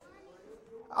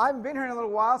I haven't been here in a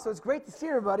little while, so it's great to see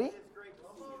everybody.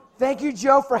 Thank you,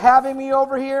 Joe, for having me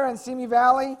over here in Simi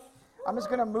Valley. I'm just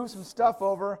going to move some stuff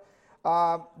over.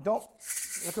 Don't,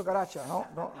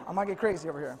 I might get crazy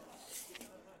over here.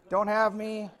 Don't have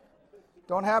me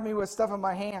with stuff in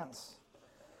my hands.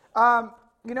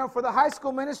 For the high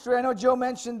school ministry, I know Joe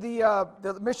mentioned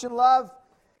the Mission Love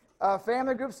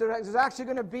family groups. There's actually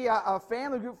going to be a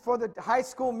family group for the high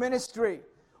school ministry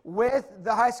with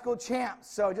the high school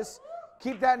champs. So just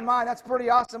keep that in mind. That's pretty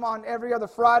awesome. On every other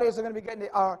Fridays, they're going to be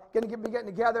getting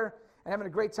together and having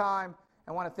a great time.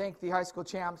 I want to thank the high school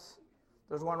champs.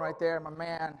 There's one right there, my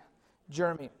man,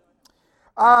 Jeremy.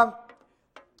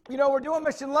 We're doing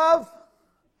Mission Love.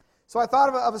 So I thought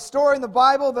of a story in the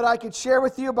Bible that I could share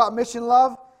with you about Mission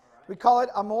Love. We call it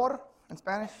Amor in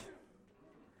Spanish.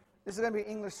 This is going to be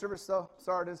English service, though.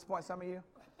 Sorry to disappoint some of you.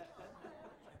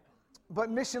 But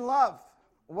Mission Love,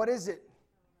 what is it?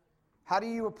 How do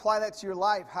you apply that to your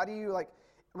life? How do you,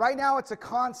 right now it's a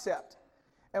concept.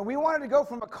 And we wanted to go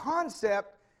from a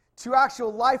concept to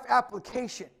actual life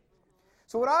application.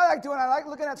 So what I like doing, I like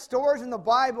looking at stories in the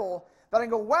Bible that I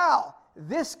go, wow,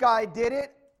 this guy did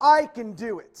it, I can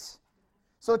do it.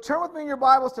 So turn with me in your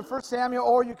Bibles to 1 Samuel,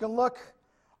 or you can look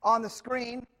on the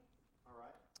screen. All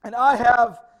right. And I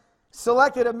have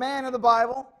selected a man in the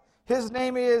Bible. His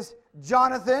name is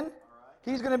Jonathan. All right.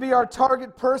 He's going to be our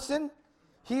target person.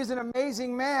 He's an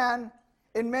amazing man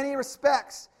in many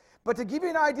respects. But to give you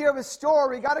an idea of his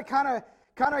story, we got to kind of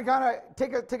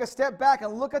take a step back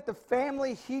and look at the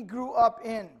family he grew up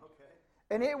in. Okay.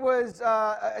 And it was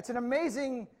it's an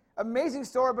amazing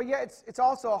story, but yet it's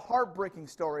also a heartbreaking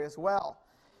story as well.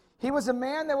 He was a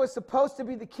man that was supposed to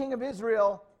be the king of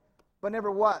Israel, but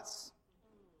never was.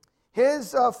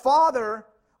 His father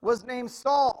was named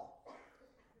Saul.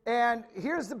 And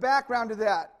here's the background to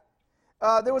that.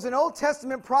 There was an Old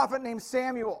Testament prophet named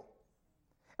Samuel.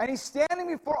 And he's standing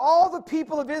before all the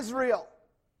people of Israel.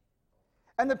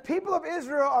 And the people of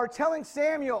Israel are telling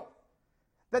Samuel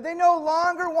that they no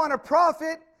longer want a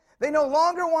prophet. They no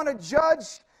longer want a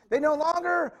judge. They no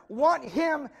longer want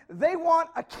him. They want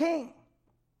a king.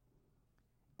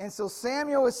 And so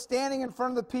Samuel is standing in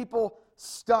front of the people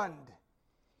stunned.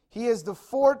 He is the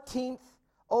 14th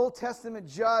Old Testament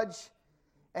judge.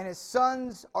 And his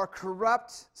sons are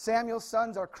corrupt. Samuel's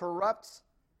sons are corrupt.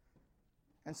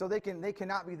 And so they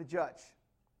cannot be the judge.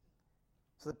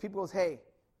 So the people goes, hey,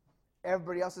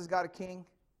 everybody else has got a king.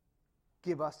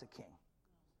 Give us a king.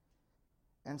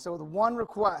 And so the one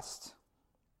request,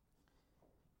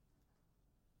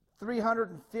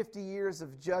 350 years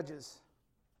of judges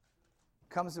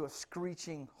comes to a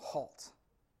screeching halt.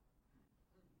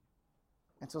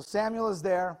 And so Samuel is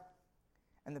there,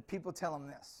 and the people tell him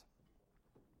this.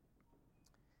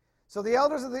 So the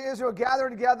elders of Israel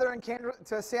gathered together and came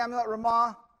to Samuel at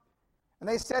Ramah, and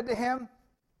they said to him,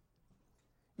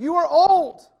 "You are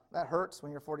old." That hurts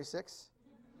when you're 46.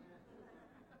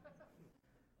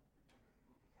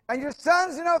 "And your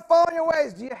sons do not follow in your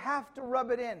ways. Do you have to rub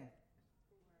it in?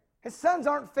 His sons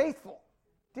aren't faithful."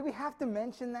 Did we have to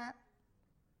mention that?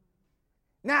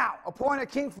 "Now, appoint a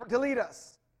king to lead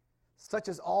us, such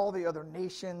as all the other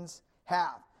nations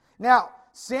have." Now,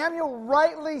 Samuel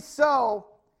rightly so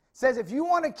says, if you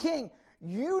want a king,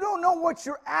 you don't know what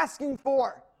you're asking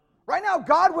for. Right now,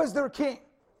 God was their king.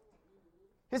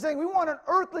 He's saying, we want an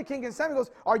earthly king. And Samuel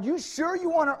goes, are you sure you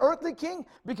want an earthly king?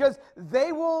 Because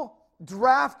they will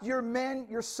draft your men,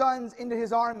 your sons, into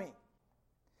his army.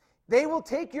 They will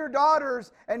take your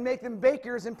daughters and make them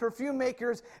bakers and perfume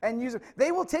makers and use them.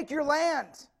 They will take your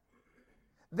land.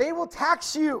 They will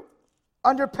tax you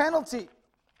under penalty.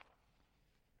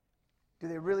 Do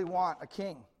they really want a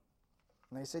king?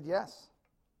 And they said yes.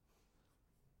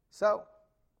 So,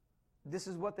 this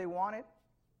is what they wanted.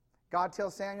 God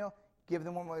tells Samuel, give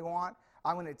them what they want.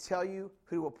 I'm going to tell you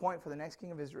who to appoint for the next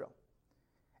king of Israel.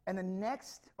 And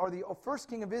the first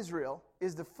king of Israel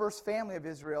is the first family of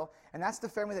Israel, and that's the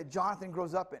family that Jonathan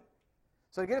grows up in.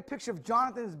 So to get a picture of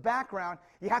Jonathan's background,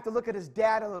 you have to look at his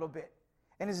dad a little bit.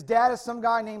 And his dad is some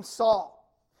guy named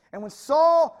Saul. And when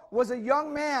Saul was a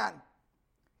young man,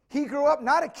 he grew up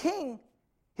not a king.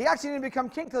 He actually didn't become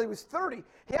king until he was 30.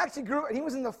 He actually grew, and he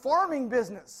was in the farming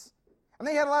business. And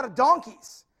they had a lot of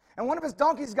donkeys. And one of his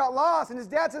donkeys got lost, and his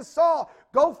dad says, Saul,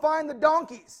 go find the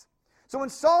donkeys. So when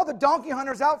Saul, the donkey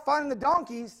hunter, is out finding the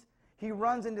donkeys, he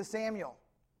runs into Samuel.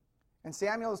 And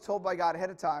Samuel is told by God ahead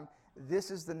of time, this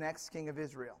is the next king of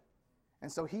Israel.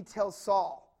 And so he tells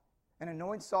Saul, and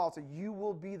anoints Saul, so you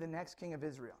will be the next king of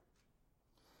Israel.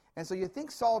 And so you think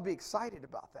Saul would be excited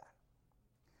about that.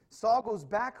 Saul goes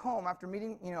back home after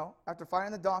meeting, after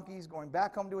finding the donkeys, going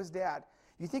back home to his dad.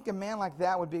 You think a man like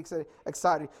that would be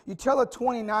excited? You tell a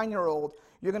 29-year-old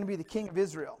you're going to be the king of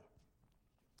Israel.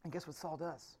 And guess what Saul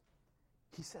does?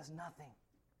 He says nothing.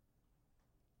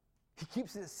 He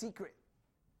keeps it a secret.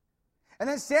 And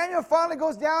then Samuel finally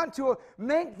goes down to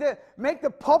make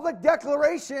the public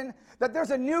declaration that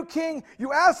there's a new king.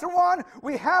 You asked for one,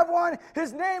 we have one.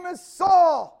 His name is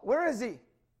Saul. Where is he?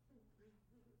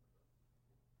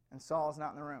 And Saul's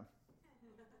not in the room.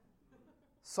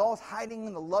 Saul's hiding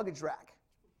in the luggage rack.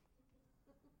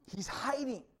 He's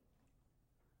hiding.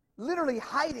 Literally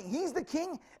hiding. He's the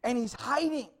king and he's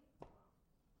hiding.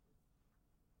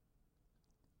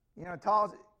 You know,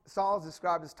 Saul is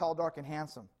described as tall, dark, and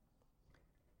handsome.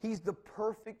 He's the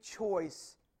perfect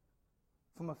choice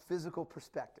from a physical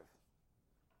perspective.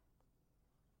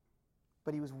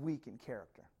 But he was weak in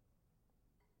character.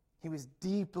 He was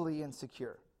deeply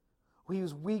insecure. He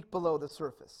was weak below the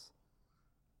surface.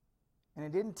 And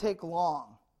it didn't take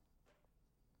long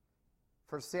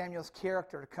for Saul's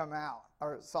character to come out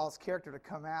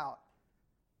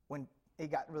when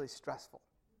it got really stressful.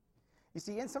 You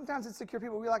see, and sometimes insecure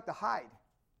people, we like to hide.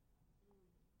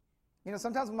 You know,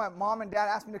 sometimes when my mom and dad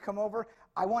ask me to come over,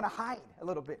 I want to hide a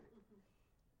little bit.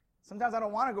 Sometimes I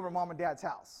don't want to go over to mom and dad's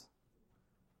house.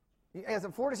 As a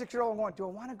 46-year-old, I'm going, do I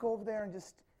want to go over there and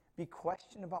just be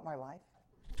questioned about my life?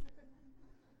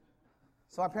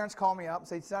 So my parents call me up and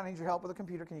say, son, I need your help with the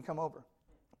computer. Can you come over?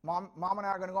 Mom and I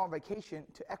are going to go on vacation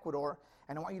to Ecuador,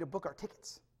 and I want you to book our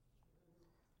tickets.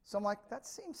 So I'm like, that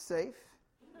seems safe.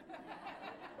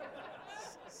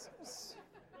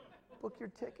 Book your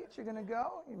tickets, you're going to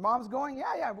go? Your mom's going?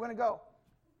 Yeah, we're going to go.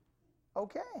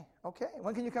 Okay.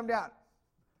 When can you come down?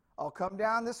 I'll come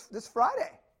down this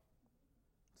Friday.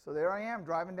 So there I am,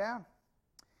 driving down.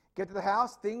 Get to the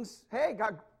house, things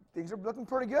are looking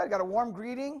pretty good. Got a warm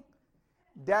greeting.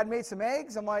 Dad made some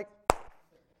eggs. I'm like,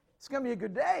 it's going to be a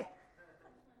good day.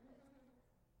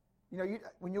 You know,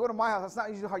 when you go to my house, that's not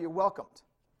usually how you're welcomed.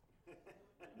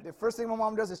 The first thing my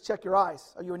mom does is check your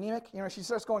eyes. Are you anemic? You know, she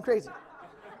starts going crazy.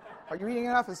 Are you eating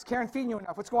enough? Is Karen feeding you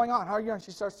enough? What's going on? How are you? And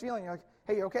she starts feeling. You're like,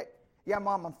 hey, you okay? Yeah,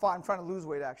 Mom, I'm fine. I'm trying to lose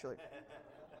weight, actually.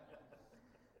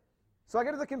 So I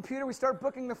get to the computer. We start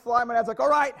booking the flight. My dad's like, all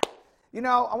right, you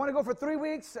know, I want to go for 3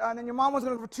 weeks. And then your mom was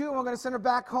going to go for 2. And we're going to send her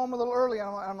back home a little early. And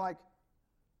I'm like,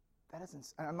 that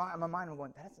doesn't, in my mind, I'm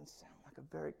going, that doesn't sound like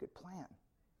a very good plan.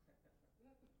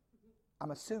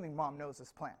 I'm assuming Mom knows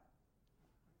this plan.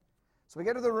 So we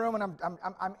get to the room, and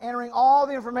I'm entering all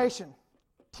the information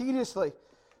tediously.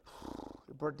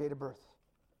 Date of birth.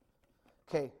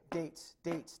 Okay, dates.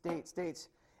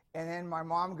 And then my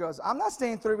mom goes, I'm not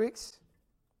staying 3 weeks.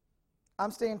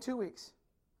 I'm staying 2 weeks.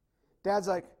 Dad's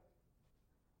like,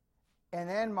 and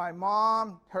then my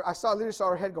mom, I literally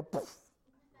saw her head go poof.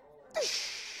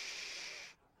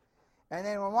 And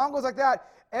then when Mom goes like that,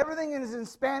 everything is in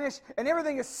Spanish, and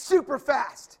everything is super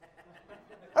fast.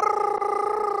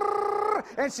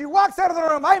 And she walks out of the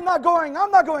room, I'm not going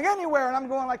anywhere. And I'm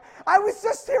going like, I was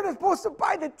just here supposed to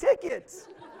buy the tickets.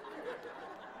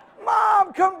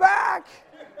 Mom, come back.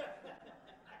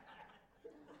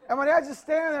 And my dad's just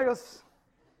standing there and goes,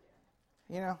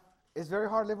 you know, it's very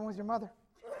hard living with your mother.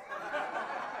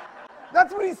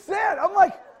 That's what he said. I'm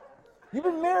like, you've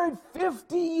been married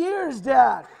 50 years,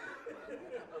 Dad.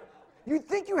 You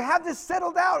think you have this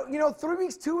settled out, you know, 3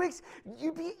 weeks, 2 weeks,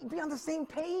 you'd be on the same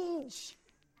page.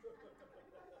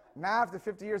 Now after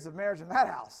 50 years of marriage in that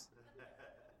house.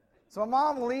 So my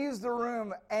mom leaves the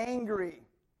room angry.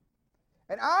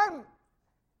 And I'm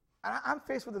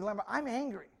faced with the dilemma. I'm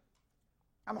angry.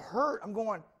 I'm hurt. I'm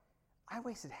going, I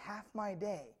wasted half my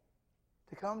day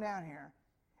to come down here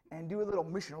and do a little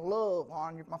mission of love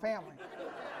on my family.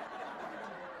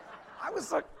 I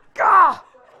was like, God,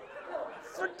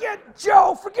 forget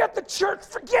Joe, forget the church,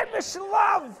 forget mission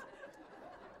love.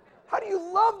 How do you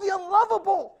love the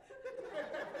unlovable?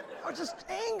 I was just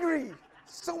angry,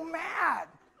 so mad.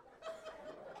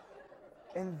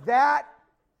 And that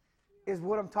is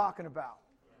what I'm talking about.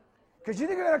 Because you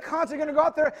think you're at a concert, you're going to go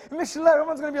out there, and mission love,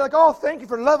 everyone's going to be like, oh, thank you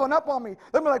for leveling up on me.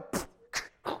 They're going to be like,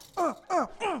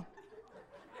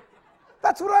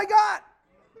 That's what I got.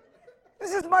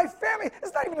 This is my family.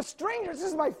 It's not even a stranger. This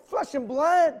is my flesh and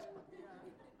blood.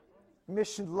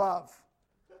 Mission love.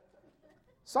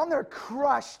 So I'm there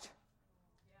crushed.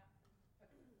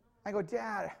 I go,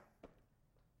 Dad,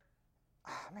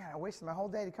 man, I wasted my whole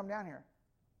day to come down here.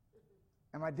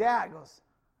 And my dad goes,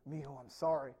 Mijo, I'm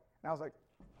sorry. And I was like,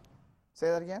 say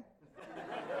that again?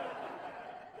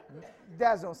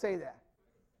 Dads don't say that.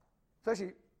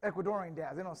 Especially Ecuadorian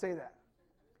dads, they don't say that.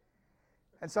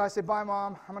 And so I said, bye,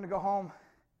 Mom. I'm going to go home.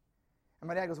 And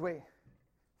my dad goes, wait,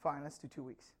 fine, let's do 2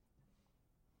 weeks.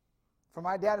 For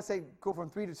my dad to say, go from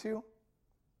 3 to 2,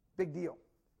 big deal.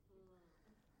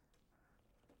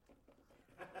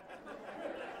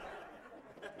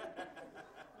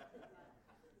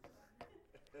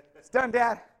 It's done,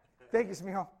 Dad. Thank you,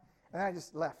 Smeal. And then I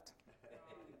just left.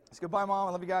 It's goodbye, Mom.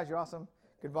 I love you guys. You're awesome.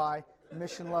 Goodbye.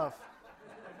 Mission love.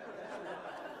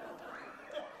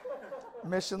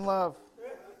 Mission love.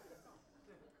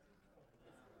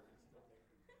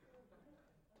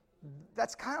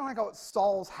 That's kind of like how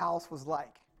Saul's house was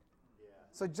like.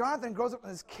 So Jonathan grows up in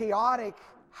this chaotic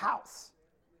house.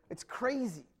 It's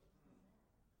crazy.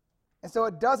 And so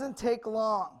it doesn't take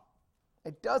long.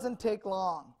 It doesn't take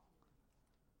long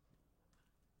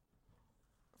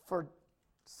for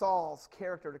Saul's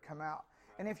character to come out.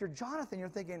 And if you're Jonathan, you're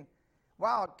thinking,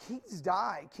 wow, kings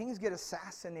die. Kings get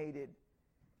assassinated.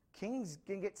 Kings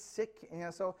can get sick.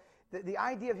 So the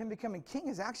idea of him becoming king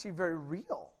is actually very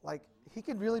real. Like, he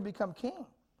could really become king.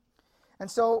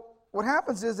 And so what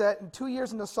happens is that in 2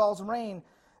 years into Saul's reign,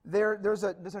 there's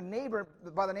a neighbor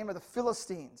by the name of the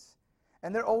Philistines.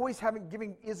 And they're always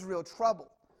giving Israel trouble.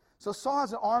 So Saul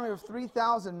has an army of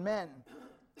 3,000 men.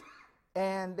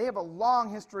 And they have a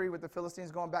long history with the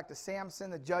Philistines going back to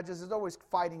Samson, the judges. There's always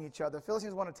fighting each other. The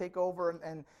Philistines want to take over,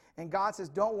 and God says,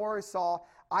 don't worry, Saul.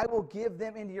 I will give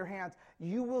them into your hands.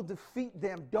 You will defeat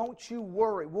them. Don't you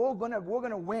worry. We're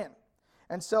gonna win.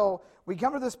 And so we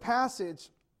come to this passage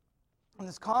in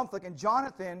this conflict, and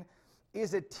Jonathan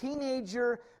is a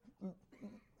teenager,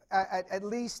 at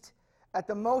least, at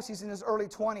the most, he's in his early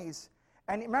 20s.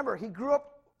 And remember, he grew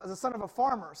up as the son of a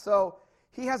farmer, so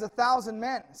he has 1,000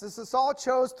 men. So Saul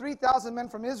chose 3,000 men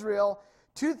from Israel.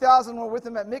 2,000 were with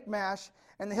him at Michmash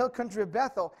and the hill country of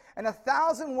Bethel. And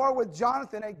 1,000 were with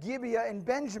Jonathan at Gibeah and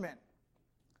Benjamin.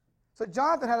 So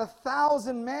Jonathan had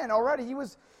 1,000 men already. He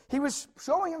was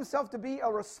showing himself to be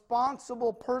a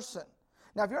responsible person.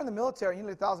 Now, if you're in the military and you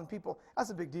need 1,000 people, that's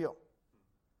a big deal.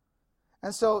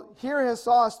 And so here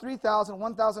Saul has 3,000,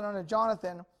 1,000 under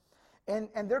Jonathan.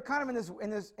 And they're kind of in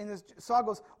this. Saul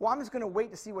goes, well, I'm just going to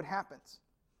wait to see what happens.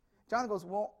 Jonathan goes,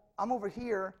 well, I'm over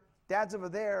here. Dad's over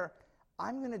there.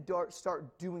 I'm going to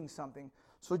start doing something.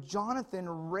 So Jonathan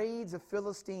raids a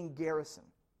Philistine garrison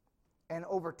and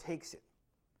overtakes it.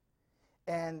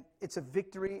 And it's a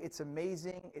victory. It's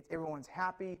amazing. Everyone's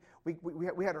happy.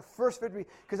 We had our first victory.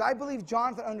 Because I believe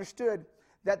Jonathan understood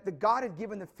that the God had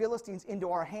given the Philistines into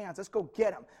our hands. Let's go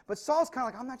get them. But Saul's kind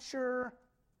of like, I'm not sure.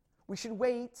 We should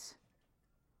wait.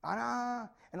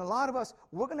 And a lot of us,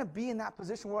 we're going to be in that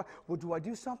position where, well, do I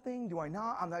do something? Do I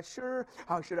not? I'm not sure.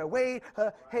 How should I wait?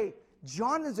 Hey,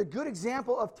 Jonathan's a good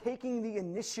example of taking the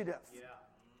initiative. Yeah.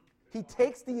 He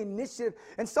takes the initiative.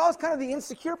 And Saul's kind of the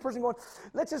insecure person going,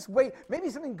 let's just wait. Maybe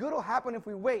something good will happen if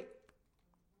we wait.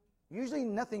 Usually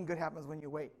nothing good happens when you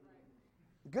wait.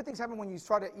 Good things happen when you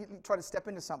try to step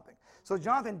into something. So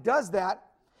Jonathan does that.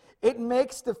 It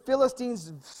makes the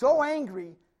Philistines so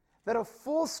angry that a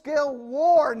full-scale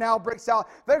war now breaks out.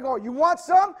 They're going, you want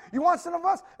some? You want some of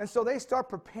us? And so they start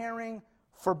preparing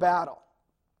for battle.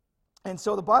 And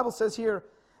so the Bible says here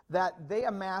that they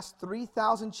amassed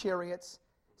 3,000 chariots,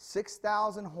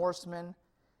 6,000 horsemen,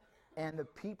 and the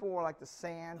people were like the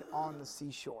sand on the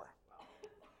seashore.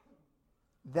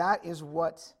 That is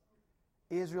what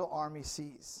Israel army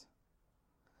sees.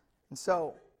 And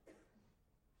so,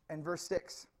 in verse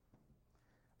 6,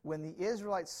 when the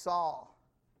Israelites saw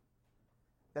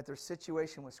that their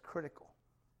situation was critical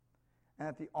and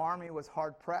that the army was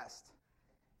hard-pressed,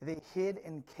 they hid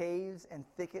in caves and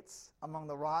thickets among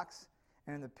the rocks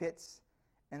and in the pits.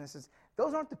 And it says,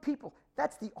 those aren't the people.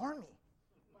 That's the army.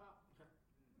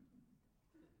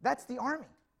 That's the army.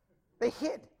 They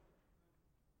hid.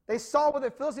 They saw what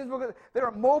the Philistines were. They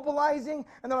were mobilizing,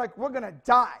 and they're like, we're going to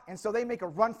die. And so they make a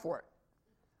run for it.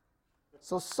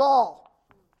 So Saul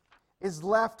is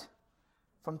left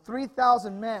from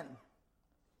 3,000 men.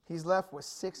 He's left with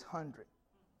 600.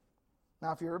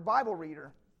 Now, if you're a Bible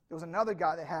reader, there was another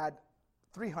guy that had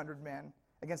 300 men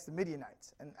against the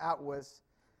Midianites, and that was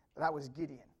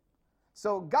Gideon.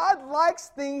 So God likes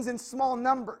things in small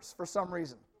numbers for some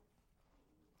reason,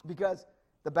 because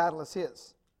the battle is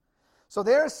his. So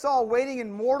there's Saul waiting in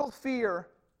mortal fear,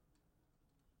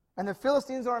 and the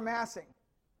Philistines are amassing.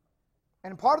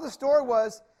 And part of the story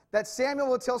was that Samuel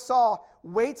will tell Saul,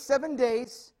 wait 7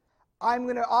 days, I'm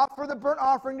going to offer the burnt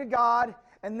offering to God,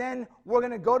 and then we're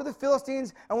going to go to the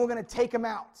Philistines, and we're going to take them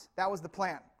out. That was the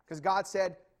plan, because God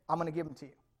said, I'm going to give them to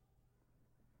you.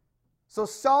 So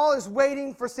Saul is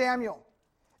waiting for Samuel.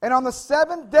 And on the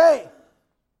 7th day,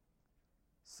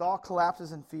 Saul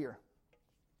collapses in fear.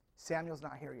 Samuel's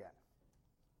not here yet.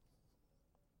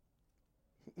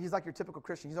 He's like your typical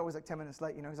Christian. He's always like 10 minutes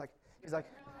late. You know, he's like,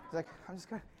 I'm just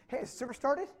going. Hey, is the service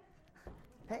started?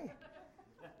 Hey.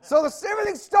 So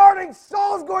everything's starting.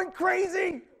 Saul's going crazy.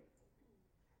 And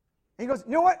he goes,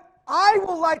 you know what? I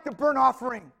will light the burnt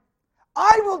offering.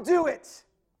 I will do it.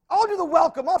 I'll do the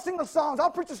welcome. I'll sing the songs.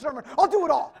 I'll preach the sermon. I'll do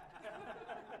it all.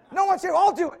 No one's here.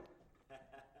 I'll do it.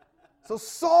 So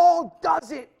Saul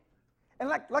does it. And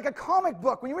like a comic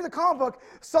book, when you read the comic book,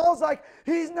 Saul's like,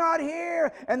 he's not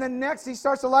here. And then next, he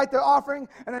starts to light the offering.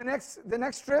 And the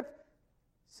next strip,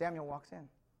 Samuel walks in.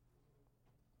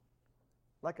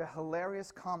 Like a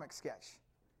hilarious comic sketch.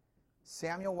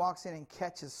 Samuel walks in and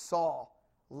catches Saul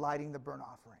lighting the burnt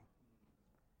offering.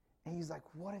 And he's like,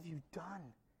 what have you done?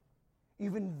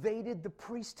 You've invaded the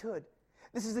priesthood.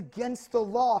 This is against the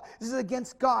law. This is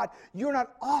against God. You're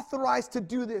not authorized to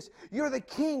do this. You're the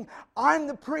king. I'm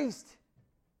the priest.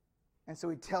 And so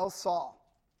he tells Saul,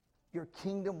 your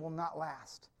kingdom will not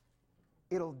last.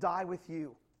 It'll die with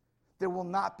you. There will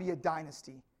not be a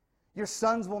dynasty. Your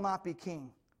sons will not be king.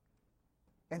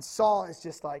 And Saul is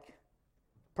just like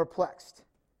perplexed,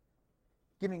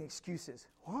 giving excuses.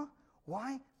 What?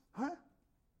 Why? Huh?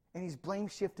 And he's blame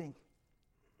shifting.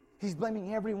 He's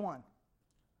blaming everyone.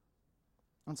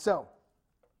 And so,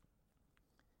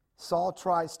 Saul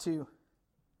tries to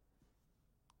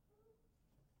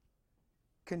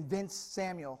convince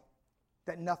Samuel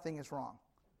that nothing is wrong.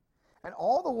 And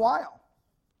all the while,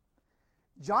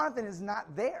 Jonathan is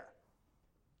not there.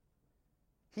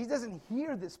 He doesn't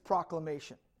hear this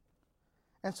proclamation.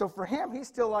 And so for him, he's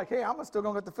still like, hey, I'm still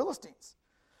going to get the Philistines.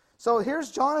 So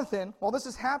here's Jonathan. While this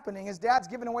is happening, his dad's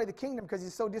giving away the kingdom because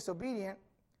he's so disobedient.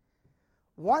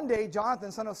 One day,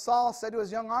 Jonathan, son of Saul, said to his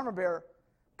young armor bearer,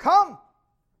 come,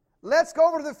 let's go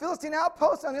over to the Philistine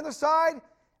outpost on the other side.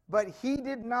 But he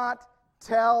did not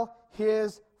tell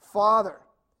his father.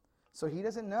 So he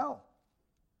doesn't know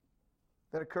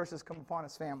that a curse has come upon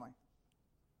his family.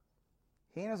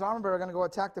 He and his armor bearer are going to go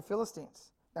attack the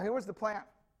Philistines. Now here was the plan.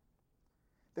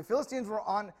 The Philistines were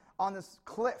on this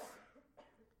cliff.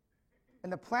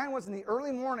 And the plan was in the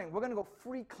early morning, we're going to go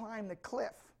free climb the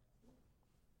cliff.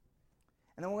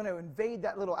 And then we're going to invade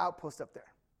that little outpost up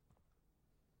there.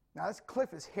 Now this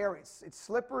cliff is hairy. It's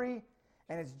slippery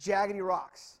and it's jaggedy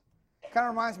rocks. It kind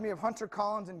of reminds me of Hunter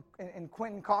Collins and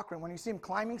Quentin Cochran. When you see them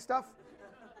climbing stuff,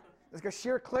 it's like a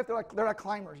sheer cliff. They're like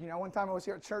climbers. You know, one time I was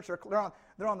here at church,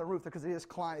 they're on the roof because they just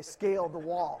climb. They scaled the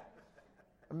wall.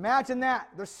 Imagine that.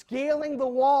 They're scaling the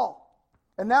wall.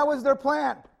 And that was their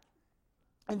plan.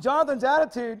 And Jonathan's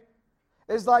attitude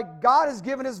is like, God has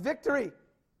given us victory.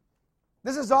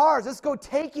 This is ours. Let's go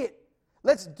take it.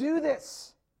 Let's do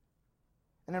this.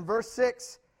 And in verse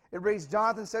 6, it reads,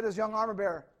 Jonathan said to his young armor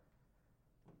bearer,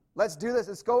 let's do this.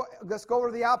 Let's go over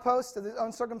to the outpost to the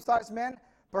uncircumcised men.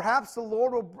 Perhaps the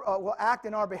Lord will act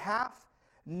in our behalf.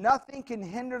 Nothing can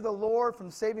hinder the Lord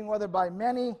from saving, whether by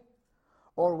many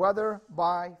or whether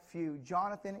by few.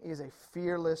 Jonathan is a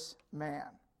fearless man.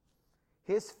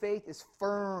 His faith is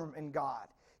firm in God.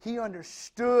 He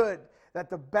understood that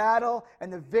the battle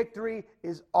and the victory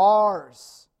is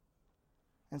ours.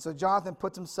 And so Jonathan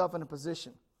puts himself in a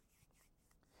position.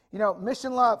 You know,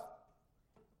 mission love,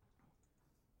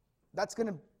 that's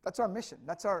our mission.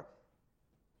 That's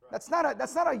not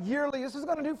a yearly, this is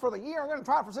going to do for the year, I'm going to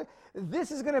try it for 6.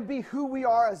 This is going to be who we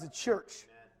are as a church.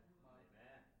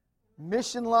 Amen.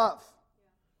 Mission love.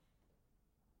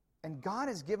 And God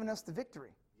has given us the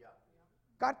victory.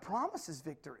 God promises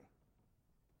victory.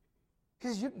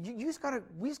 Because we just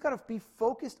got to be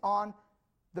focused on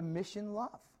the mission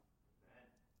love.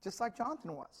 Just like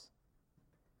Jonathan was.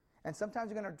 And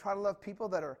sometimes you're going to try to love people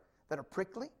that are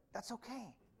prickly. That's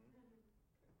okay.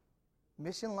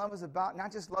 Mission love is about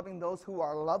not just loving those who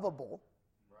are lovable.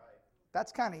 Right.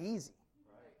 That's kind of easy.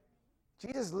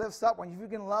 Right. Jesus lifts up when you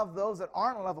can love those that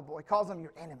aren't lovable. He calls them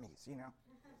your enemies, you know.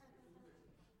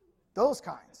 Those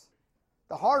kinds.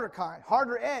 The harder kind,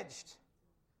 harder edged.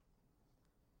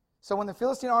 So when the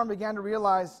Philistine army began to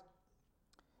realize,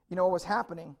 what was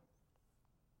happening,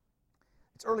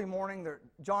 it's early morning.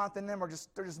 Jonathan and them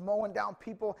they're just mowing down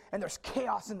people, and there's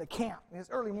chaos in the camp. It's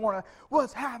early morning.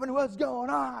 What's happening? What's going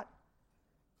on?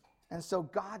 And so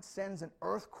God sends an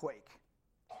earthquake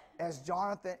as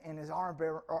Jonathan and his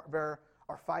armor bearer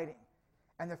are fighting.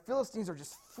 And the Philistines are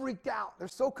just freaked out. They're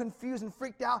so confused and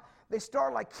freaked out, they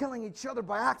start like killing each other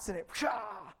by accident.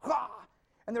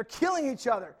 And they're killing each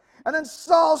other. And then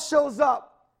Saul shows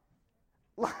up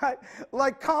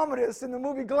like Commodus in the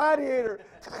movie Gladiator.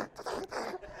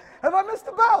 Have I missed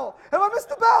the bell? Have I missed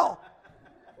the bell?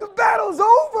 The battle's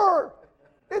over.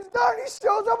 It's done. He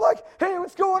shows up like, hey,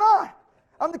 what's going on?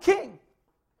 I'm the king.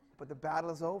 But the battle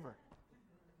is over.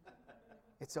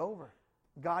 It's over.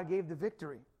 God gave the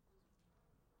victory.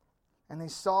 And they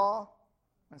saw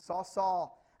when Saul saw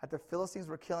that the Philistines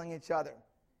were killing each other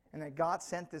and that God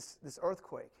sent this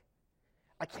earthquake,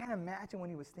 I can't imagine what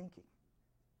he was thinking.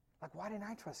 Like, why didn't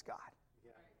I trust God?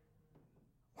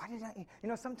 Why didn't I? You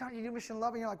know, sometimes you do mission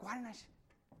love and you're like, why didn't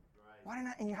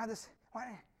I? And you have this,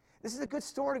 this is a good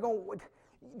story to go,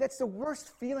 that's the worst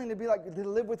feeling to be like, to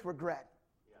live with regret.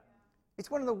 Yeah. It's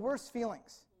one of the worst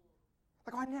feelings.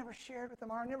 Like, oh, I never shared with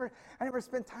them, or I never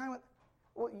spent time with,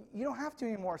 well, you don't have to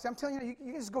anymore. See, I'm telling you,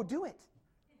 you can just go do it.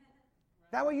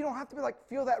 That way you don't have to be like,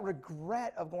 feel that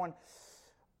regret of going,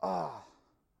 oh.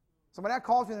 So my dad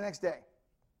calls me the next day.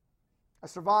 I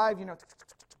survived, you know,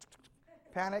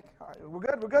 panic. All right, we're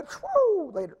good.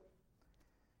 Woo, later.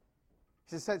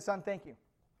 He just said, son, thank you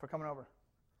for coming over.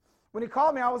 When he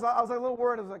called me, I was a little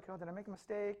worried. I was like, oh, did I make a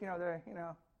mistake? You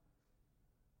know,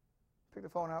 pick the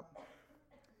phone up.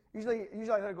 Usually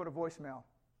I let it go to voicemail.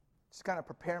 Just kind of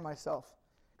prepare myself.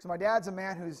 Because my dad's a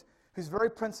man who's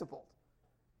very principled.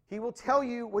 He will tell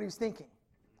you what he's thinking.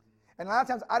 And a lot of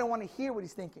times I don't want to hear what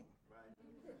he's thinking.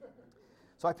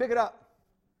 So I pick it up.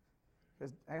 He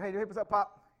goes, hey, what's up,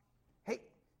 Pop? Hey,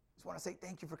 just want to say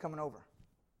thank you for coming over.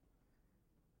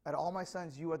 Out of all my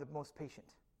sons, you are the most patient.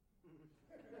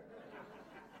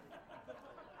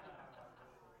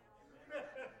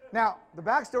 Now, the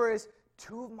backstory is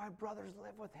 2 of my brothers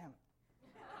live with him.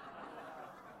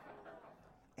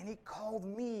 And he called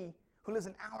me, who lives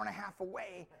an hour and a half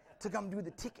away, to come do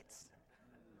the tickets.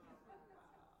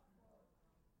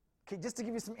 Okay, just to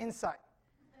give you some insight.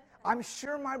 I'm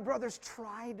sure my brothers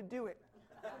tried to do it.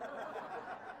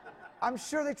 I'm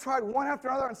sure they tried one after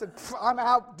another and said, I'm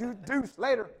out, deuce,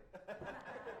 later.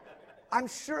 I'm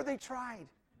sure they tried.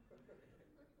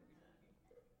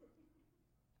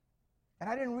 And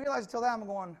I didn't realize until that I'm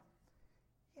going,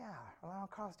 yeah, Orlando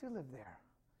and Carlos do live there.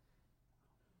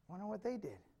 Wonder what they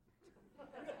did.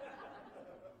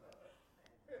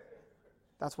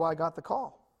 That's why I got the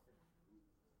call.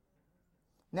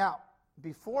 Now,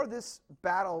 before this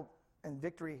battle and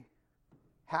victory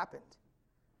happened,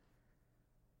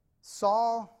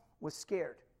 Saul was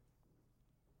scared.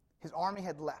 His army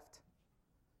had left.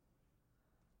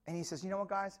 And he says, you know what,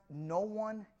 guys? No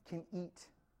one can eat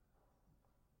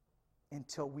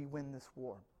until we win this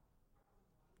war.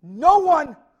 No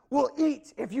one will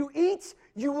eat. If you eat,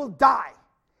 you will die.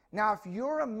 Now, if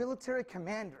you're a military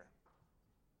commander,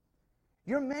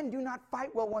 your men do not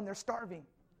fight well when they're starving.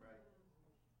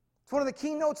 It's one of the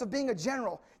keynotes of being a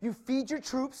general. You feed your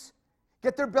troops,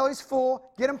 get their bellies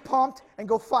full, get them pumped, and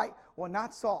go fight. Well,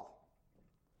 not Saul.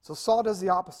 So Saul does the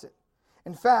opposite.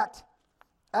 In fact,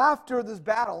 after this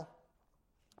battle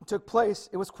took place,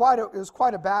 it was quite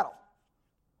a battle.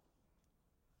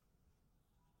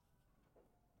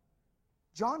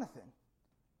 Jonathan,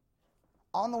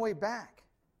 on the way back,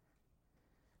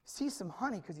 sees some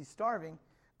honey because he's starving,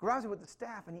 grabs it with the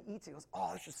staff, and he eats it. He goes,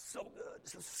 oh, this is so good.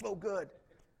 This is so good.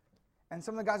 And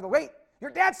some of the guys go, wait,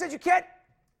 your dad said you can't?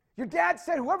 Your dad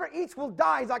said whoever eats will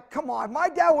die. He's like, come on, if my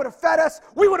dad would have fed us,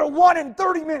 we would have won in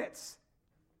 30 minutes.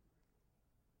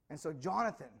 And so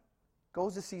Jonathan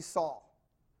goes to see Saul.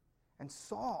 And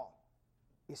Saul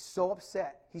is so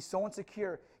upset. He's so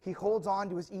insecure. He holds on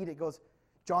to his edict. He goes,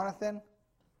 Jonathan,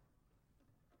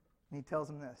 and he tells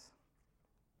him this.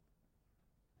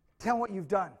 Tell him what you've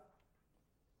done.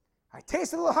 I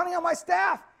tasted a little honey on my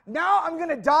staff. Now I'm going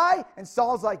to die. And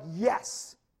Saul's like,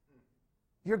 yes,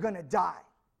 you're going to die.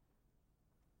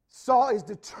 Saul is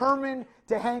determined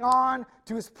to hang on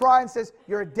to his pride and says,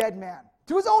 you're a dead man.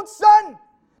 To his own son,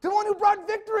 to the one who brought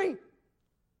victory.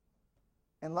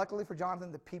 And luckily for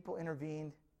Jonathan, the people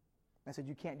intervened and said,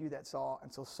 you can't do that, Saul.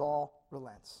 And so Saul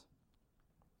relents.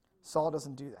 Saul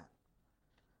doesn't do that.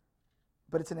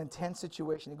 But it's an intense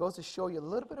situation. It goes to show you a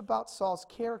little bit about Saul's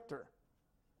character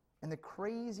and the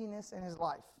craziness in his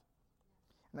life.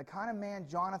 And the kind of man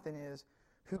Jonathan is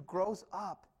who grows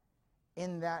up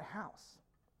in that house.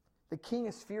 The king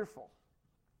is fearful.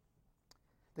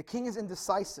 The king is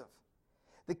indecisive.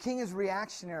 The king is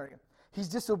reactionary. He's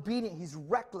disobedient. He's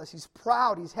reckless. He's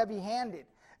proud. He's heavy-handed.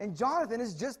 And Jonathan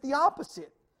is just the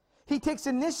opposite. He takes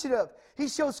initiative. He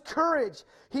shows courage.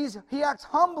 He acts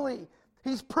humbly.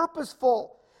 He's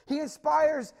purposeful. He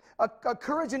inspires a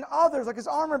courage in others, like his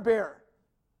armor bearer.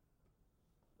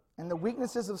 And the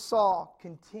weaknesses of Saul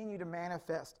continue to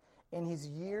manifest. In his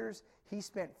years, he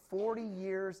spent 40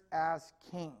 years as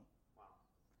king. Wow.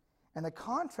 And the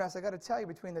contrast, I got to tell you,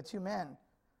 between the two men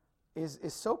is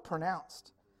so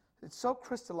pronounced. It's so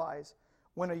crystallized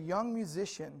when a young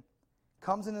musician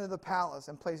comes into the palace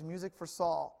and plays music for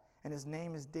Saul, and his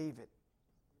name is David.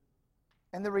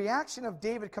 And the reaction of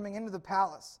David coming into the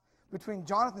palace between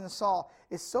Jonathan and Saul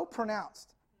is so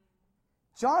pronounced.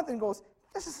 Jonathan goes,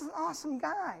 this is an awesome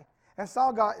guy. And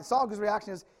Saul's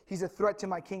reaction is, he's a threat to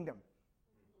my kingdom.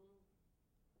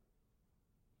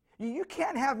 You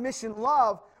can't have mission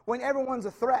love when everyone's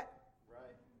a threat.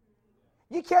 Right.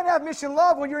 You can't have mission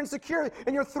love when you're insecure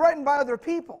and you're threatened by other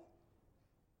people.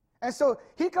 And so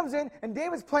he comes in, and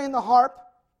David's playing the harp,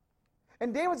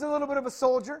 and David's a little bit of a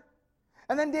soldier,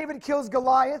 and then David kills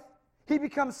Goliath. He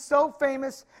becomes so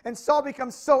famous, and Saul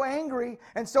becomes so angry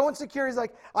and so insecure. He's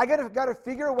like, I got to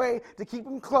figure a way to keep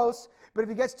him close, but if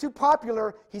he gets too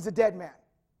popular, he's a dead man.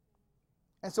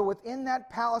 And so within that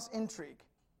palace intrigue,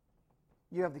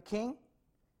 you have the king,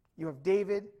 you have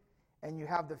David, and you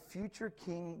have the future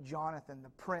king Jonathan, the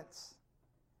prince,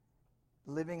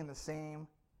 living in the same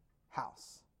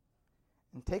house.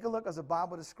 And take a look as the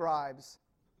Bible describes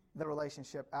the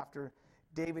relationship after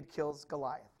David kills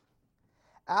Goliath.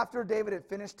 After David had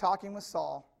finished talking with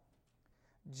Saul,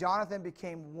 Jonathan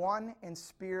became one in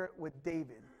spirit with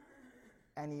David,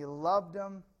 and he loved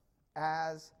him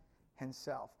as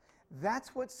himself.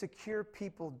 That's what secure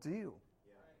people do.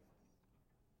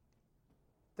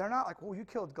 They're not like, oh, you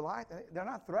killed Goliath. They're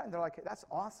not threatened. They're like, that's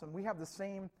awesome. We have the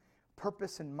same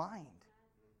purpose in mind.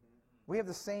 We have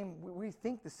the same, we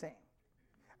think the same.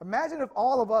 Imagine if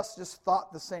all of us just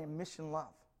thought the same, mission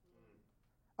love.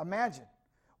 Imagine.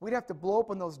 We'd have to blow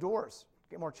open those doors.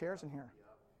 Get more chairs in here.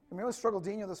 I mean, it was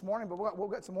Struggledino this morning, but we'll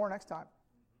get some more next time.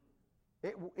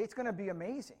 It's going to be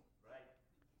amazing.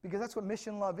 Because that's what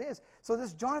mission love is. So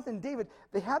this Jonathan and David,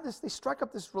 they strike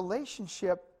up this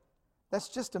relationship that's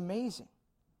just amazing.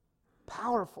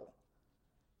 Powerful.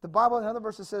 The Bible in other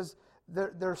verses says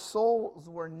their souls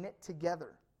were knit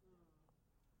together.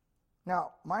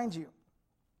 Now, mind you,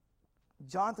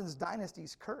 Jonathan's dynasty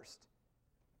is cursed.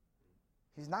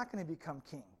 He's not going to become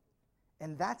king.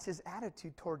 And that's his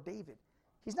attitude toward David.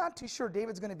 He's not too sure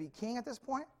David's going to be king at this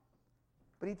point,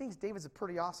 but he thinks David's a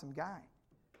pretty awesome guy.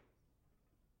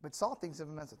 But Saul thinks of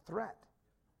him as a threat.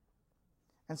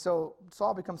 And so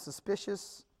Saul becomes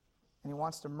suspicious, and he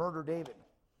wants to murder David.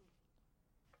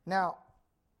 Now,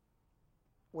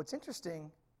 what's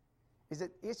interesting is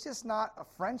that it's just not a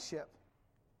friendship.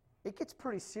 It gets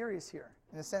pretty serious here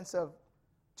in the sense of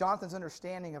Jonathan's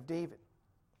understanding of David.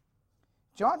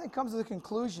 Jonathan comes to the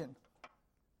conclusion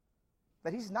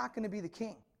that he's not going to be the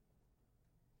king.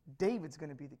 David's going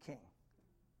to be the king.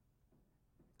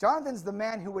 Jonathan's the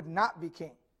man who would not be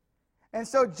king. And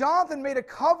so Jonathan made a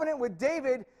covenant with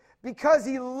David because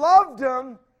he loved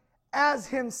him as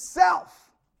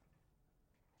himself.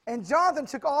 And Jonathan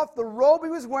took off the robe he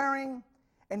was wearing,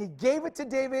 and he gave it to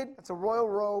David. It's a royal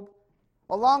robe,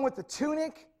 along with the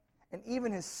tunic, and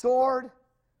even his sword,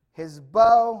 his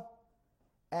bow,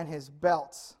 and his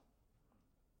belts.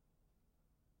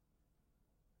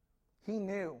 He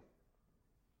knew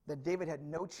that David had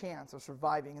no chance of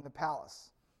surviving in the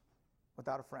palace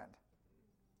without a friend.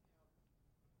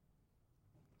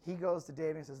 He goes to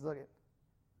David and says, look,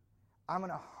 I'm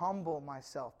going to humble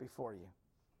myself before you.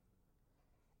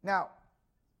 Now,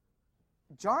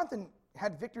 Jonathan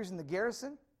had victories in the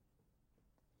garrison.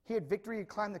 He had victory to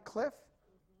climb the cliff.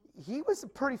 He was a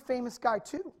pretty famous guy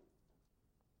too.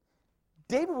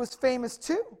 David was famous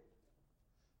too.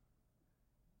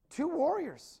 2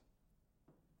 warriors.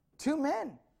 2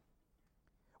 men.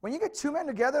 When you get 2 men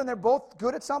together and they're both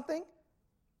good at something,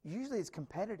 usually it's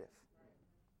competitive.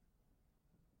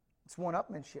 It's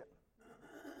one-upmanship.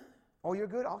 Oh, you're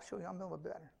good? I'll show you. I'm a little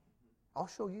bit better. I'll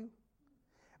show you.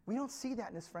 We don't see that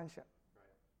in this friendship.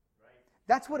 Right.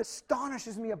 That's what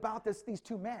astonishes me about these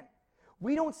 2 men.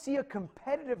 We don't see a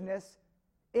competitiveness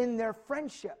in their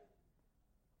friendship.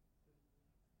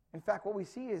 In fact, what we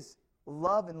see is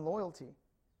love and loyalty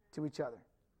to each other.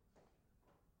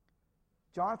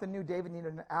 Jonathan knew David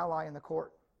needed an ally in the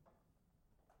court.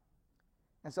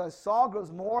 And so as Saul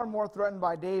grows more and more threatened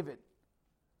by David,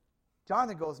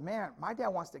 Jonathan goes, man, my dad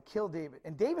wants to kill David.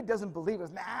 And David doesn't believe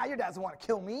it. Nah, your dad doesn't want to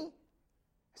kill me.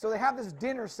 So they have this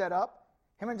dinner set up.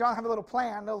 Him and Jonathan have a little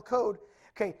plan, a little code.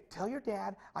 Okay, tell your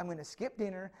dad I'm going to skip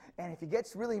dinner, and if he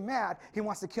gets really mad, he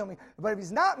wants to kill me. But if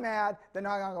he's not mad, then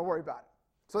I'm not going to worry about it.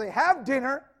 So they have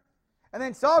dinner, and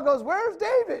then Saul goes, where's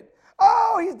David?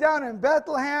 Oh, he's down in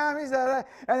Bethlehem. And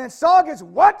then Saul gets,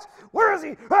 what? Where is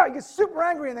he? Oh, he gets super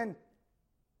angry, and then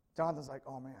Jonathan's like,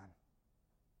 oh, man,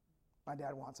 my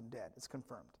dad wants him dead. It's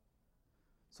confirmed.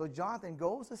 So Jonathan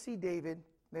goes to see David.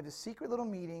 They have a secret little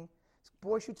meeting. This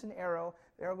boy shoots an arrow.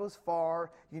 The arrow goes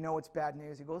far. You know it's bad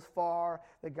news. He goes far.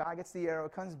 The guy gets the arrow,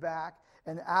 comes back,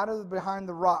 and out of behind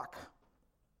the rock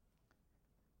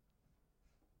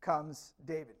comes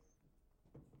David.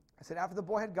 I said, after the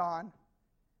boy had gone,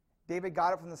 David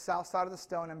got up from the south side of the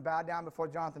stone and bowed down before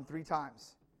Jonathan 3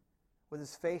 times with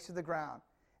his face to the ground.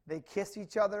 They kissed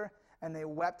each other and they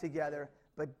wept together,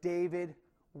 but David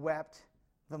wept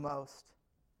the most.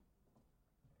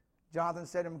 Jonathan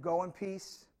said to him, "Go in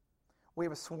peace. We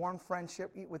have a sworn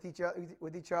friendship with each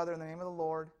other in the name of the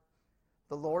Lord.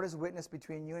 The Lord is witness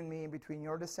between you and me and between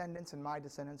your descendants and my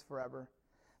descendants forever."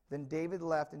 Then David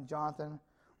left and Jonathan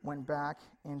went back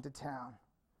into town.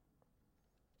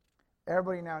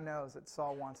 Everybody now knows that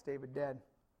Saul wants David dead.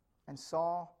 And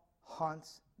Saul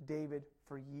hunts David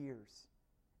for years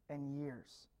and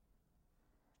years.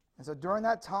 And so during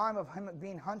that time of him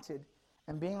being hunted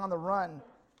and being on the run,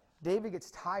 David gets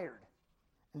tired.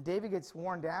 And David gets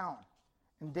worn down.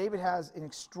 And David has an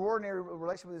extraordinary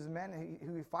relationship with his men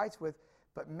who he fights with.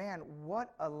 But man,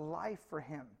 what a life for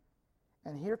him.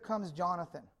 And here comes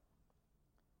Jonathan.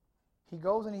 He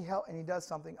goes and he does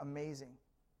something amazing.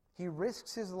 He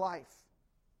risks his life.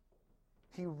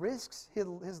 He risks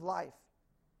his life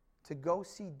to go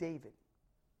see David.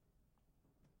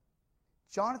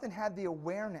 Jonathan had the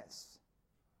awareness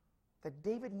that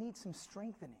David needs some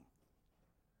strengthening.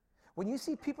 When you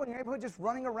see people in your neighborhood just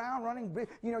running around,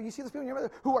 you see those people in your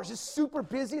neighborhood who are just super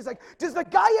busy. It's like, does the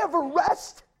guy ever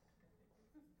rest?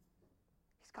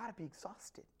 He's got to be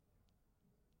exhausted.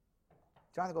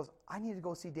 Jonathan goes, I need to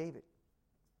go see David.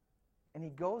 And he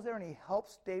goes there and he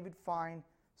helps David find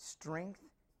strength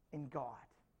in God.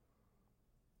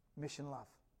 Mission love.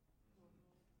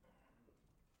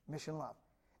 Mission love.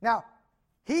 Now,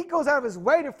 he goes out of his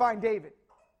way to find David.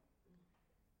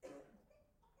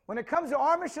 When it comes to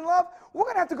our mission love, we're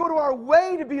going to have to go to our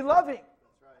way to be loving.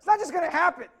 Right. It's not just going to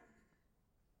happen.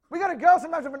 We got to go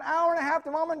sometimes for an hour and a half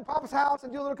to Mama and Papa's house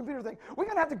and do a little computer thing. We're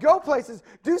going to have to go places,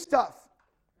 do stuff.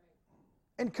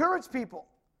 Encourage people.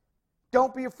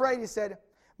 Don't be afraid, he said.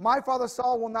 My father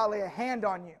Saul will not lay a hand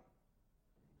on you.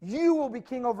 You will be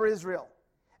king over Israel,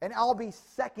 and I'll be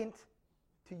second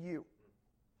to you.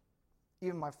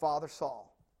 Even my father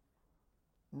Saul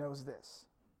knows this.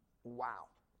 Wow.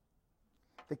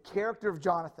 The character of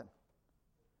Jonathan.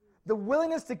 The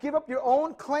willingness to give up your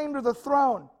own claim to the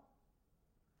throne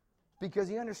because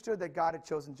he understood that God had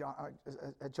chosen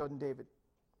David.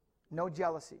 No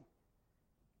jealousy.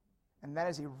 And that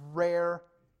is a rare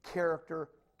character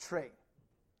trait.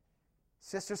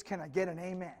 Sisters, can I get an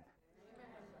amen?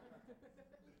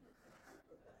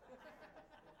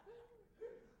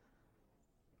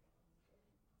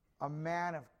 A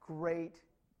man of great,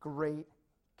 great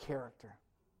character.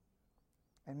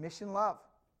 And mission love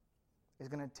is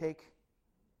going to take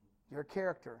your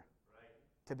character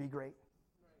to be great.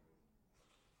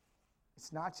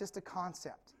 It's not just a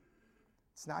concept.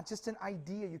 It's not just an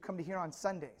idea you come to hear on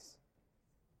Sundays.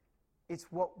 It's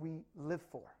what we live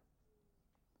for.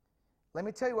 Let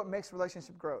me tell you what makes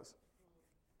relationship grows.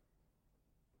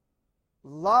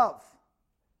 Love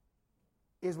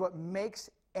is what makes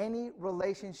any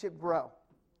relationship grow.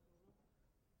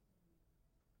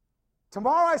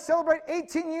 Tomorrow I celebrate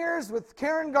 18 years with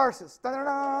Karen Garces.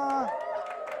 Da-da-da.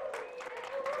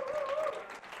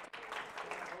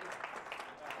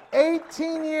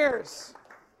 18 years.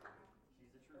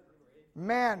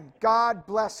 Man, God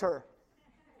bless her.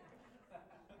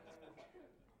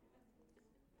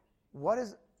 What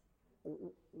is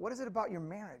it about your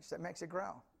marriage that makes it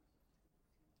grow?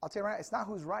 I'll tell you right now, it's not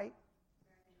who's right.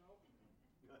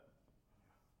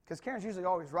 Because Karen's usually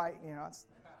always right.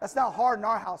 That's not hard in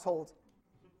our household.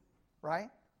 Right?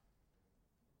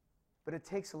 But it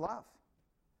takes love.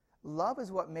 Love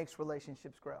is what makes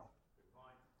relationships grow.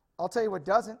 I'll tell you what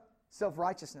doesn't.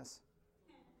 Self-righteousness.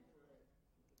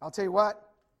 I'll tell you what.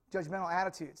 Judgmental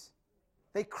attitudes.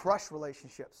 They crush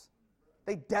relationships.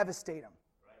 They devastate them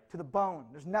to the bone.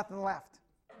 There's nothing left.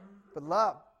 But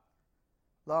love.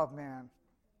 Love, man.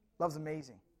 Love's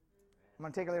amazing. I'm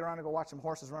going to take her later on to go watch some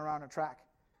horses run around a track.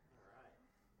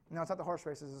 No, it's not the horse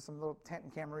races. It's some little tent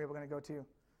in Camarillo we're going to go to.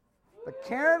 But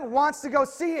Karen wants to go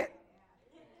see it.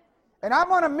 And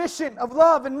I'm on a mission of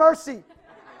love and mercy.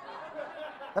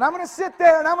 And I'm going to sit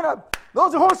there and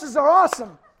those horses are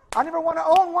awesome. I never want to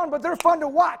own one, but they're fun to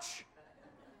watch.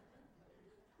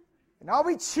 And I'll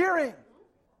be cheering.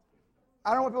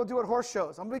 I don't know what people do at horse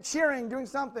shows. I'm going to be cheering, doing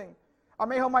something. I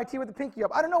may hold my tea with the pinky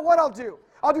up. I don't know what I'll do.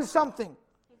 I'll do something.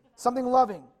 Something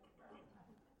loving.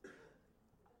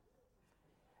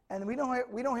 And we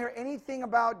don't hear anything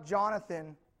about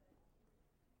Jonathan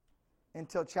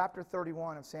until chapter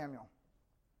 31 of Samuel.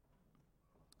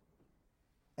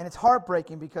 And it's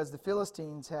heartbreaking because the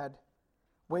Philistines had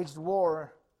waged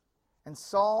war, and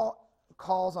Saul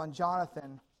calls on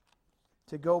Jonathan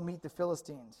to go meet the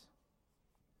Philistines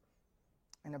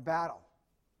in a battle.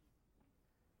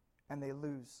 And they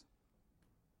lose.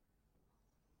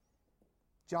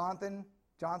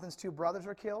 Jonathan's two brothers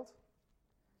are killed.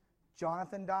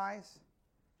 Jonathan dies,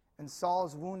 and Saul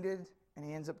is wounded, and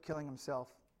he ends up killing himself.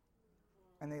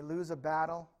 And they lose a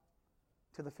battle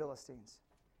to the Philistines.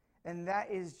 And that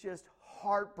is just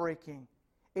heartbreaking.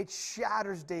 It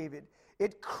shatters David.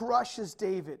 It crushes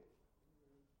David.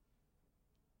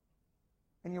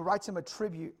 And he writes him a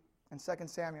tribute in 2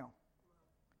 Samuel.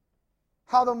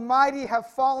 How the mighty have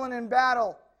fallen in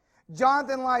battle.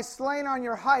 Jonathan lies slain on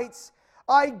your heights.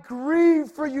 I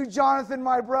grieve for you, Jonathan,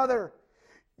 my brother.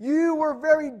 You were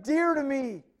very dear to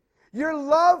me. Your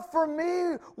love for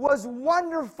me was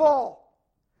wonderful.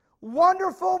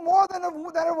 Wonderful more than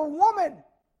that of a woman.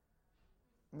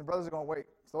 And the brothers are going, wait,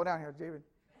 slow down here, David.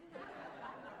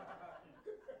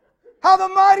 How the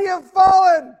mighty have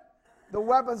fallen. The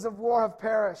weapons of war have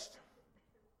perished.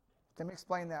 Let me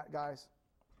explain that, guys.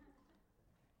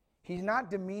 He's not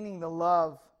demeaning the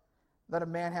love that a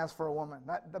man has for a woman.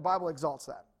 The Bible exalts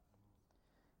that.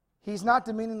 He's not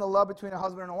demeaning the love between a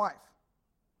husband and a wife.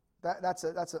 That's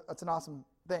an awesome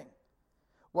thing.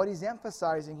 What he's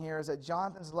emphasizing here is that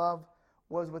Jonathan's love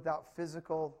was without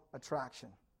physical attraction.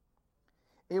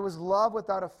 It was love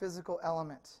without a physical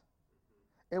element.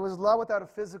 It was love without a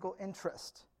physical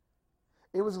interest.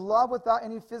 It was love without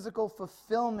any physical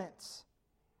fulfillment.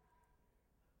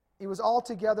 It was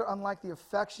altogether unlike the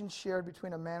affection shared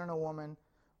between a man and a woman,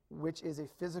 which is a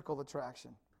physical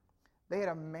attraction. They had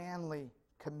a manly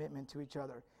commitment to each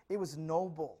other. It was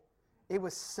noble. It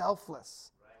was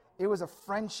selfless. It was a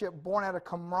friendship born out of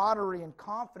camaraderie and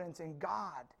confidence in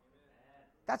God.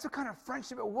 That's what kind of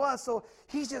friendship it was. So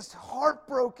he's just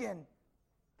heartbroken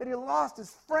that he lost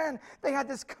his friend. They had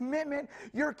this commitment.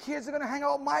 Your kids are going to hang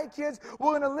out with my kids.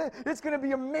 We're going to live. It's going to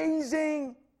be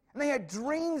amazing. And they had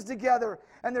dreams together.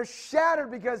 And they're shattered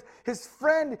because his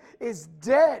friend is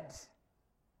dead.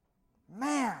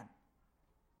 Man.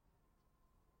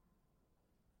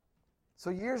 So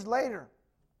years later,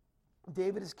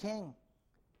 David is king.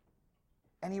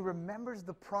 And he remembers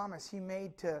the promise he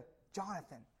made to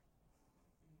Jonathan.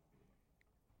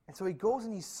 And so he goes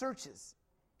and he searches.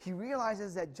 He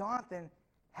realizes that Jonathan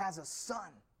has a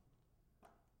son.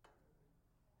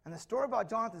 And the story about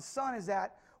Jonathan's son is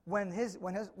that when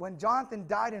Jonathan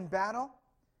died in battle,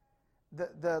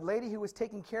 the lady who was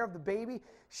taking care of the baby,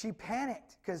 she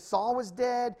panicked because Saul was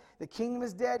dead, the king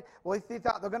was dead. Well, they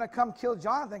thought they're going to come kill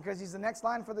Jonathan because he's the next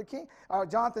line for the king.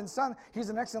 Jonathan's son, he's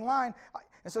the next in line.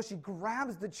 And so she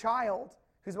grabs the child,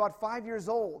 who's about 5 years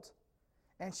old,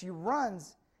 and she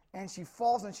runs, and she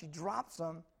falls, and she drops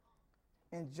him.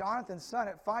 And Jonathan's son,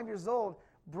 at 5 years old,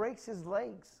 breaks his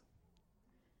legs.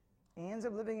 He ends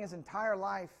up living his entire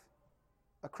life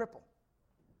a cripple.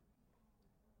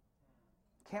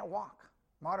 Can't walk.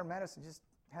 Modern medicine just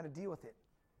had to deal with it.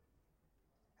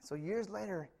 So years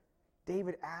later,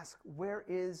 David asks, where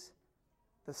is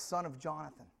the son of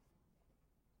Jonathan?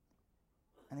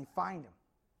 And they find him.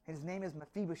 His name is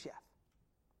Mephibosheth.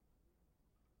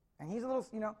 And he's a little,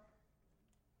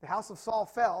 the house of Saul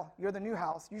fell. You're the new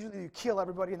house. Usually you kill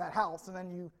everybody in that house and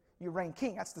then you reign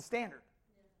king. That's the standard.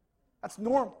 That's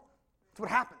normal. That's what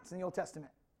happens in the Old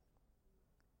Testament.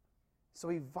 So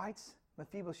he invites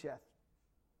Mephibosheth.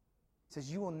 He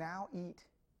says, you will now eat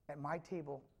at my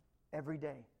table every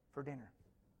day for dinner.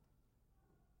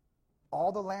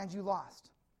 All the land you lost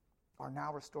are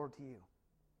now restored to you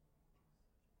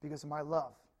because of my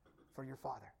love for your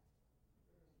father.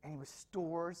 And he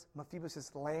restores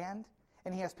Mephibosheth's land,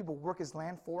 and he has people work his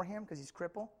land for him because he's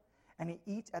crippled, and he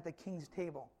eats at the king's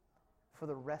table for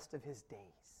the rest of his days.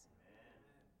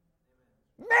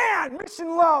 Man,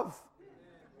 mission love.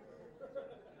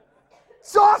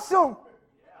 It's awesome.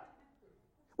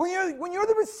 When you're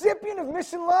the recipient of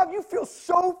mission love, you feel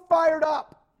so fired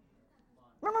up.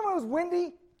 Remember when it was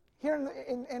windy here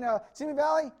in Simi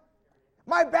Valley?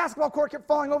 My basketball court kept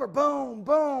falling over. Boom,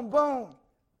 boom, boom.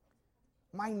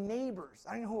 My neighbors,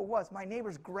 I don't know who it was, my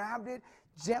neighbors grabbed it,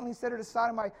 gently set it aside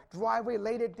of my driveway,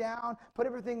 laid it down, put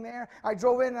everything there. I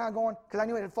drove in and I'm going, because I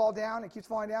knew it would fall down, it keeps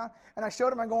falling down. And I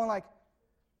showed them, I'm going like,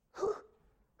 who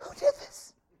did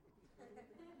this?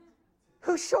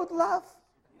 Who showed love?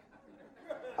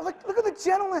 I'm like, look at the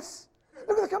gentleness.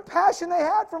 Look at the compassion they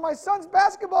had for my son's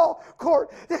basketball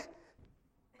court.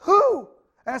 Who?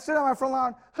 And I stood on my front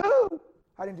lawn, who?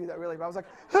 I didn't do that really, but I was like,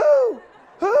 who?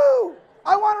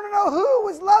 I wanted to know who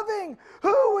was loving,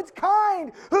 who was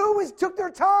kind, who took their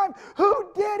time,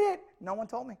 who did it. No one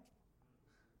told me.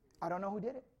 I don't know who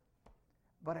did it,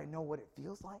 but I know what it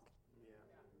feels like.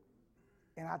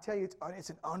 And I'll tell you, it's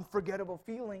an unforgettable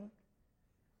feeling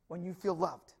when you feel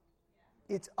loved.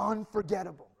 It's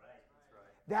unforgettable.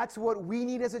 That's what we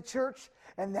need as a church,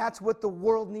 and that's what the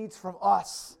world needs from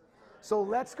us. So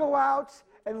let's go out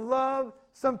and love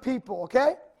some people,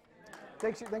 okay?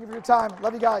 Thank you for your time.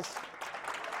 Love you guys.